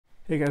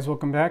Hey guys,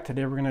 welcome back.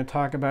 Today we're going to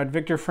talk about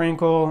Viktor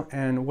Frankl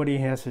and what he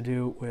has to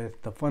do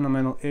with the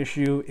fundamental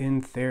issue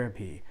in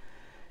therapy.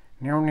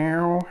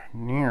 Now.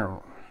 A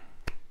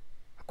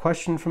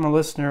question from a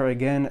listener.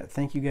 Again,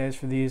 thank you guys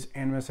for these.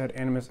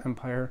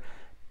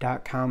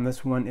 animus@animusempire.com.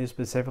 This one is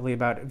specifically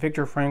about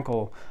Viktor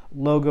Frankl,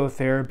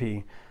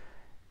 logotherapy.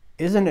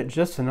 Isn't it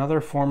just another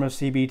form of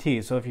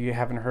CBT? So if you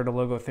haven't heard of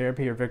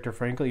logotherapy or Viktor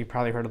Frankl, you've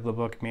probably heard of the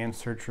book Man's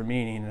Search for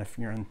Meaning if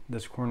you're in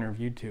this corner of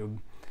YouTube.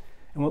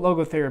 And what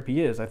logotherapy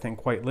is, I think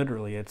quite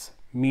literally, it's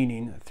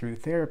meaning through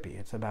therapy.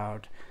 It's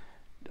about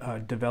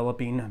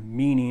developing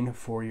meaning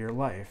for your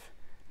life.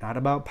 Not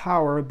about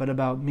power, but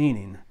about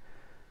meaning,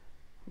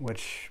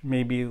 which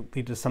maybe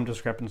lead to some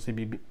discrepancy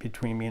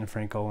between me and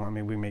Frankl. I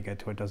mean, we may get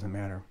to it, doesn't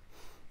matter.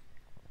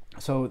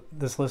 So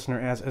this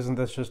listener asks, isn't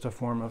this just a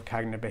form of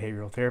cognitive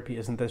behavioral therapy?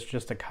 Isn't this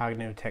just a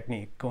cognitive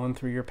technique, going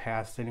through your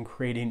past and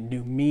creating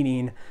new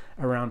meaning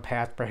around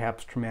past,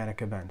 perhaps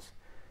traumatic events?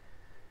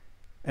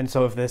 And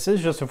so if this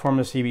is just a form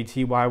of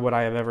CBT, why would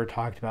I have ever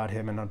talked about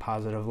him in a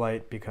positive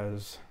light?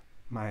 Because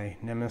my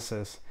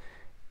nemesis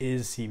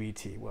is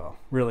CBT. Well,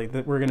 really,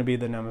 we're going to be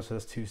the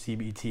nemesis to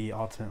CBT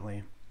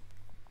ultimately.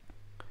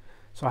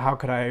 So how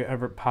could I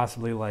ever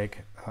possibly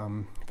like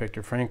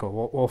Viktor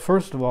Frankl? Well,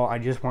 first of all, I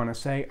just want to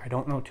say I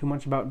don't know too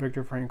much about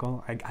Viktor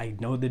Frankl. I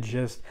know the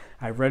gist.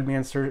 I've read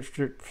Man's Search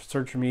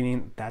for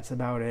Meaning. That's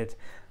about it.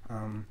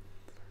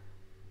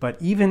 But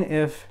even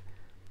if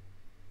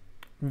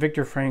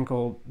Viktor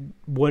Frankl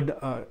would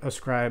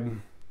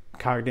ascribe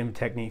cognitive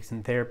techniques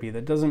in therapy,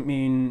 that doesn't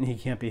mean he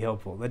can't be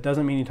helpful. That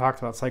doesn't mean he talks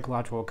about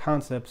psychological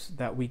concepts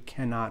that we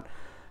cannot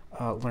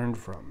learn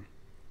from.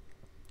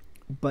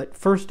 But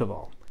first of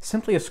all,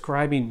 simply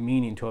ascribing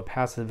meaning to a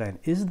past event,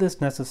 is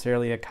this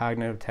necessarily a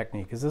cognitive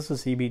technique? Is this a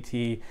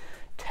CBT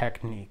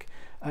technique?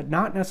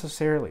 Not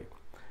necessarily.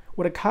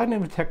 What a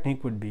cognitive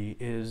technique would be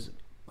is,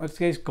 let's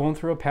say, going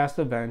through a past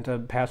event, a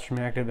past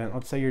traumatic event.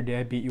 Let's say your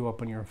dad beat you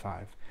up when you were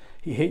 5.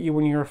 He hit you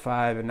when you were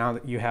 5, and now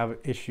that you have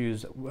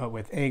issues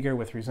with anger,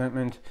 with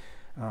resentment,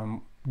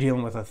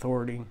 dealing with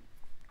authority,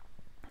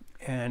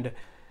 and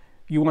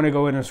you want to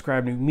go in and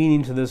ascribe new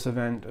meaning to this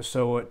event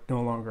so it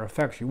no longer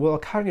affects you. Well, a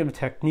cognitive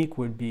technique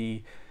would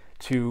be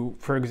to,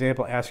 for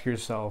example, ask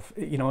yourself,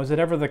 is it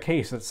ever the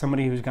case that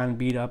somebody who's gotten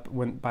beat up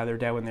by their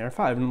dad when they were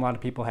 5, and a lot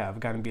of people have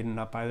gotten beaten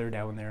up by their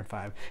dad when they were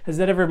 5, has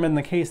that ever been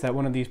the case that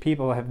one of these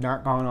people have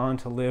not gone on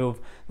to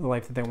live the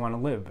life that they want to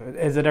live?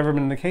 Has it ever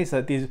been the case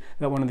that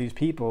one of these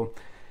people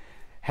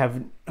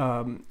have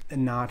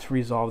not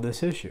resolved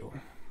this issue?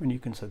 And you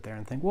can sit there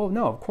and think, well,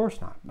 no, of course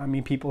not. I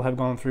mean, people have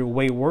gone through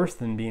way worse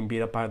than being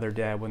beat up by their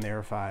dad when they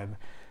were 5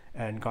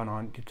 and gone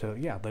on to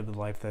live the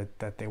life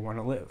that they want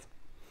to live.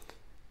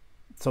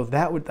 So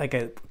that would, like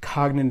a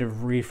cognitive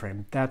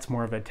reframe, that's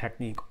more of a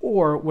technique.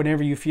 Or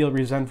whenever you feel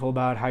resentful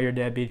about how your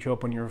dad beat you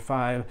up when you were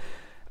 5,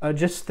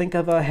 just think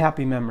of a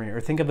happy memory, or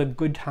think of a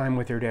good time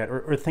with your dad,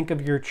 or think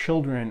of your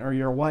children or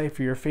your wife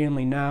or your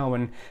family now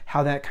and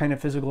how that kind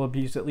of physical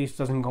abuse at least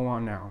doesn't go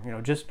on now.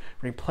 Just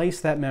replace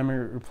that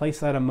memory, replace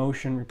that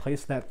emotion,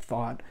 replace that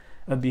thought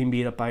of being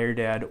beat up by your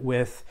dad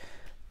with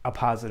a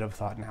positive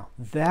thought now.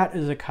 That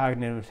is a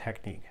cognitive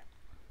technique.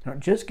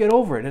 Just get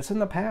over it. It's in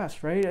the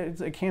past, right?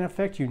 It can't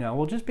affect you now.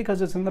 Well, just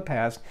because it's in the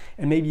past,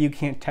 and maybe you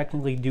can't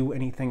technically do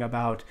anything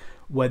about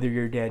whether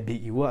your dad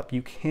beat you up,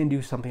 you can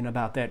do something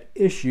about that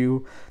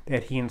issue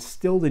that he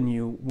instilled in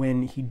you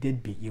when he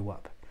did beat you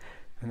up.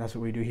 And that's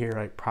what we do here,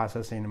 like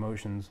processing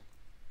emotions.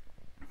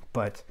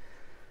 But,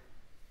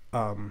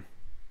 so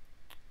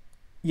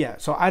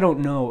I don't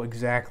know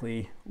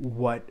exactly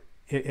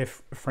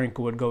if Frankl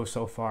would go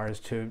so far as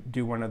to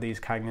do one of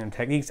these cognitive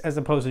techniques, as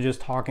opposed to just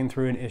talking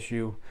through an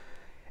issue.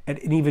 And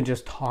even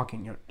just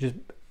talking, just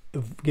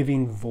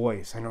giving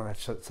voice. I know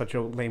that's such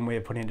a lame way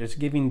of putting it. Just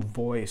giving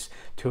voice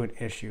to an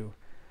issue.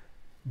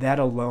 That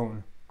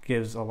alone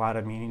gives a lot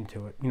of meaning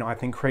to it. I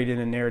think creating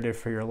a narrative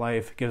for your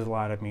life gives a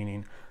lot of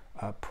meaning.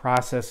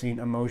 Processing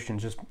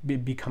emotions, just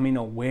becoming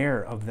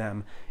aware of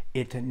them,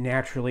 it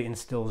naturally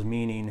instills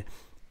meaning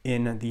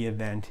in the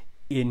event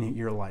in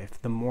your life.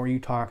 The more you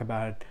talk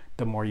about it,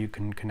 the more you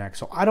can connect.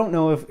 So I don't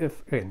know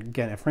if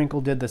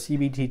Frankl did the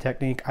CBT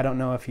technique. I don't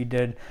know if he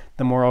did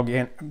the more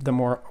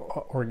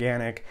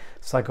organic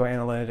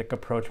psychoanalytic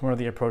approach, more of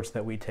the approach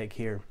that we take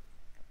here.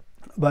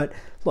 But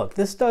look,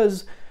 this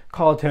does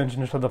call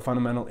attention to the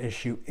fundamental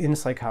issue in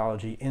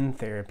psychology, in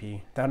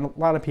therapy, that a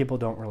lot of people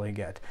don't really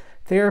get.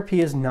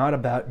 Therapy is not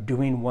about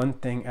doing one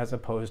thing as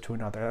opposed to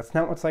another. That's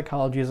not what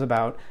psychology is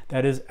about.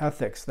 That is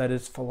ethics. That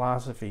is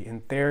philosophy.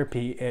 In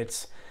therapy,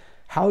 it's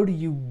how do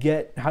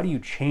you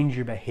change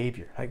your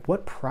behavior? Like,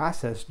 what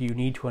process do you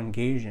need to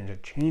engage in to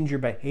change your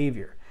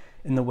behavior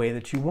in the way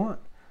that you want?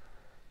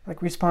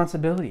 Like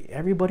responsibility.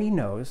 Everybody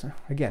knows,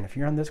 again, if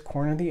you're on this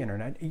corner of the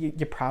internet, you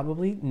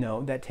probably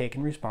know that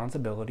taking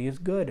responsibility is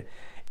good.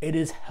 It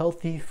is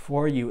healthy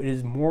for you. It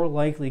is more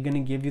likely going to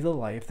give you the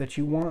life that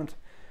you want.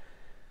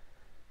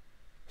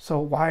 So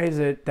why is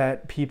it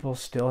that people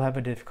still have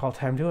a difficult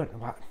time doing it?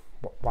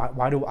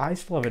 Why do I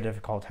still have a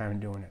difficult time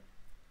doing it?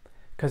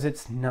 because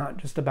it's not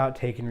just about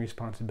taking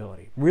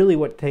responsibility. Really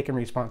what taking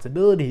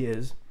responsibility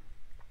is,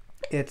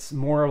 it's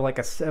more like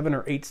a 7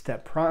 or 8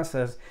 step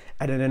process,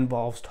 and it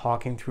involves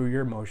talking through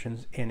your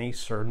emotions in a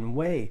certain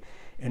way,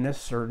 in a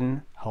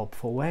certain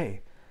helpful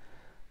way.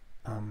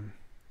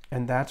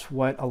 And that's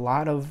what a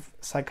lot of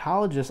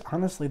psychologists,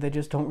 honestly, they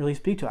just don't really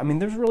speak to. I mean,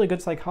 there's really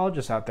good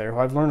psychologists out there who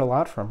I've learned a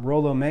lot from.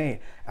 Rollo May,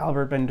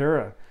 Albert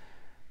Bandura,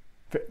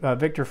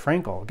 Viktor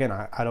Frankl. Again,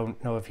 I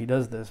don't know if he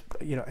does this,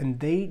 but, and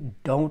they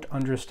don't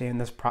understand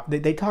this.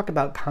 They talk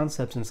about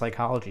concepts in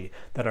psychology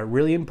that are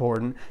really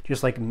important,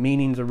 just like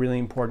meaning's a really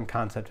important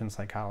concept in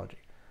psychology.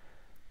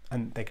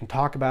 And they can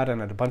talk about it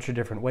in a bunch of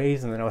different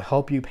ways, and then it'll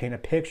help you paint a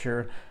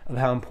picture of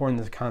how important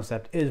this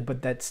concept is,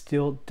 but that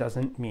still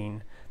doesn't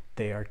mean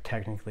they are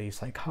technically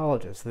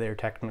psychologists. They are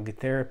technically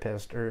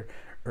therapists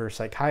or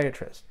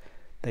psychiatrists.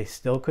 They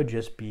still could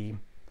just be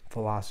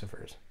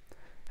philosophers.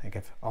 Like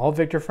if all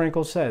Viktor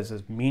Frankl says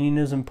is meaning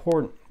is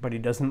important, but he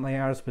doesn't lay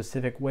out a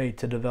specific way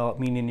to develop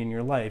meaning in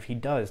your life, he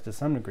does to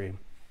some degree,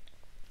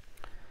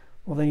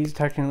 well, then he's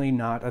technically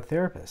not a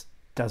therapist.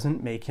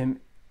 Doesn't make him,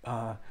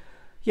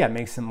 it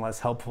makes him less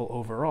helpful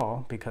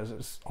overall,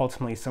 because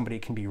ultimately somebody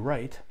can be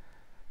right.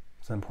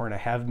 It's important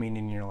to have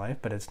meaning in your life,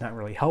 but it's not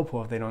really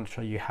helpful if they don't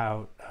show you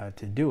how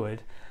to do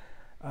it.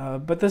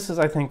 But this is,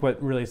 I think, what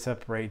really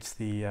separates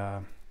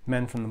the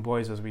men from the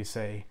boys, as we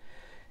say,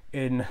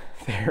 in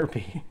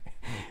therapy,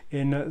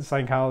 in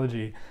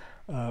psychology,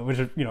 which,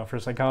 for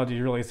psychology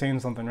is really saying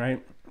something,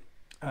 right?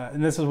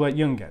 And this is what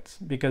Jung gets,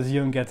 because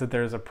Jung gets that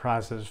there's a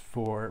process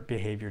for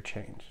behavior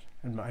change.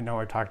 And I know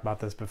I talked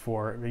about this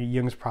before.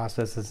 Jung's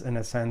process is, in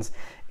a sense,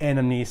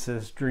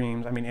 anamnesis,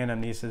 dreams. I mean,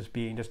 anamnesis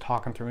being just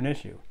talking through an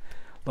issue,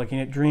 looking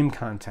at dream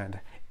content,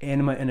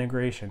 anima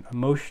integration,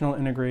 emotional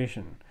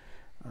integration,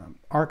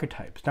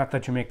 archetypes. Not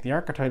that you make the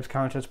archetypes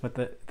conscious, but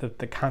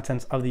the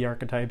contents of the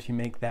archetypes, you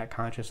make that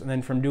conscious. And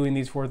then from doing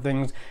these 4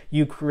 things,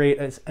 you create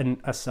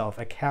a self,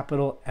 a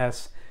capital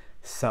S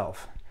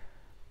self.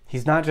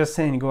 He's not just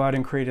saying go out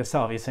and create a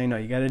self. He's saying, no,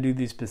 you got to do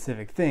these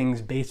specific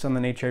things based on the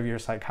nature of your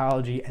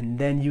psychology, and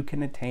then you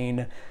can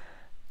attain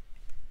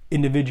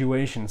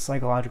individuation,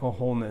 psychological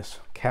wholeness,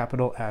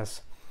 capital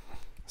S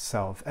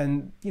self.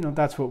 And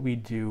that's what we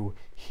do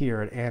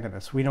here at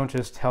Animus. We don't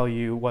just tell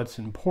you what's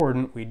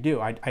important, we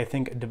do. I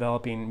think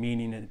developing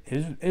meaning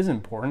is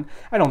important.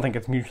 I don't think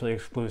it's mutually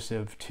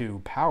exclusive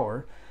to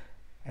power,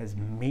 as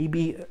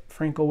maybe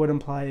Frankl would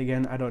imply.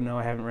 Again, I don't know,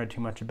 I haven't read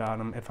too much about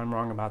him. If I'm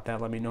wrong about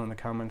that, let me know in the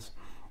comments.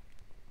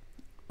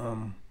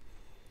 What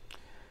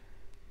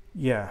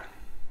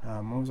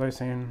was I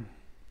saying?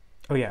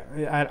 Oh yeah,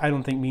 I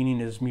don't think meaning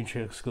is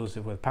mutually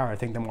exclusive with power. I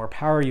think the more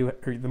power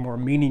the more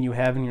meaning you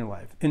have in your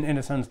life, in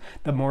a sense,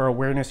 the more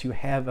awareness you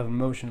have of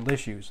emotional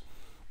issues,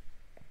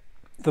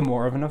 the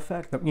more of an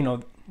effect,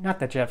 not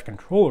that you have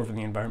control over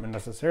the environment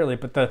necessarily,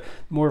 but the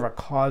more of a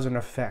cause and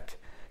effect,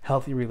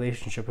 healthy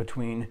relationship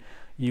between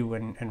you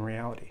and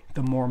reality.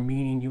 The more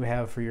meaning you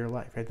have for your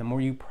life, right? The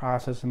more you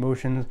process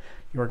emotions,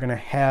 you're going to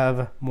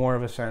have more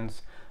of a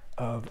sense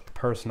of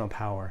personal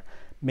power.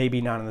 Maybe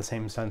not in the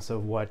same sense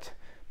of what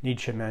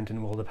Nietzsche meant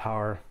in Will to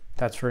Power.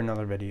 That's for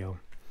another video.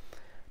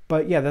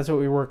 But yeah, that's what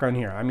we work on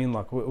here. I mean,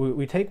 look,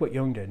 we take what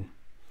Jung did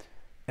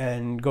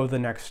and go the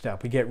next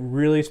step. We get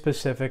really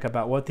specific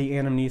about what the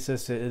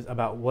anamnesis is,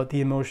 about what the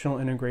emotional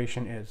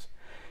integration is.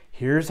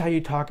 Here's how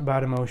you talk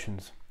about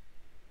emotions.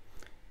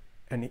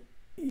 And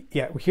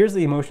yeah, here's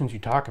the emotions you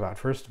talk about,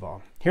 first of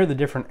all. Here are the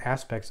different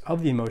aspects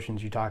of the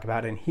emotions you talk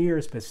about, and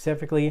here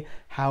specifically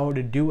how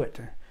to do it.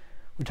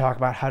 We talk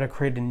about how to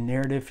create a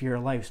narrative for your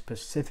life,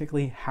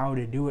 specifically how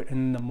to do it.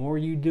 And the more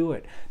you do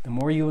it, the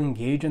more you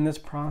engage in this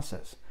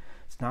process.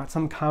 It's not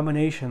some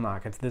combination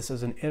lock. This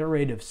is an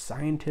iterative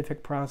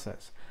scientific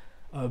process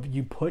of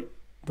you put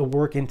the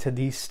work into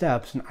these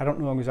steps, and I don't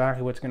know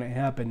exactly what's going to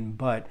happen,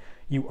 but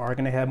you are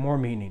going to have more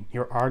meaning.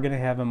 You are going to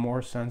have a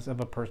more sense of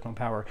a personal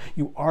power.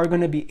 You are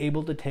going to be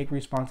able to take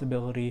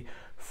responsibility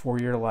for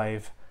your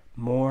life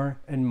more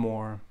and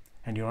more.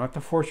 And you don't have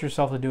to force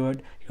yourself to do it.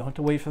 You don't have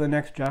to wait for the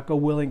next Jocko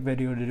Willink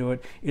video to do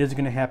it. It is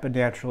going to happen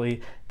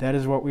naturally. That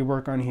is what we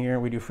work on here.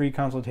 We do free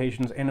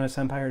consultations,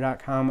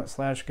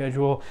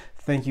 animusempire.com/schedule.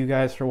 Thank you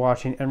guys for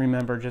watching. And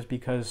remember, just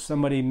because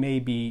somebody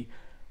may be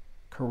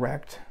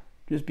correct,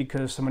 just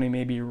because somebody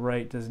may be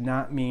right, does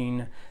not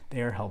mean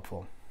they are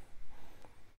helpful.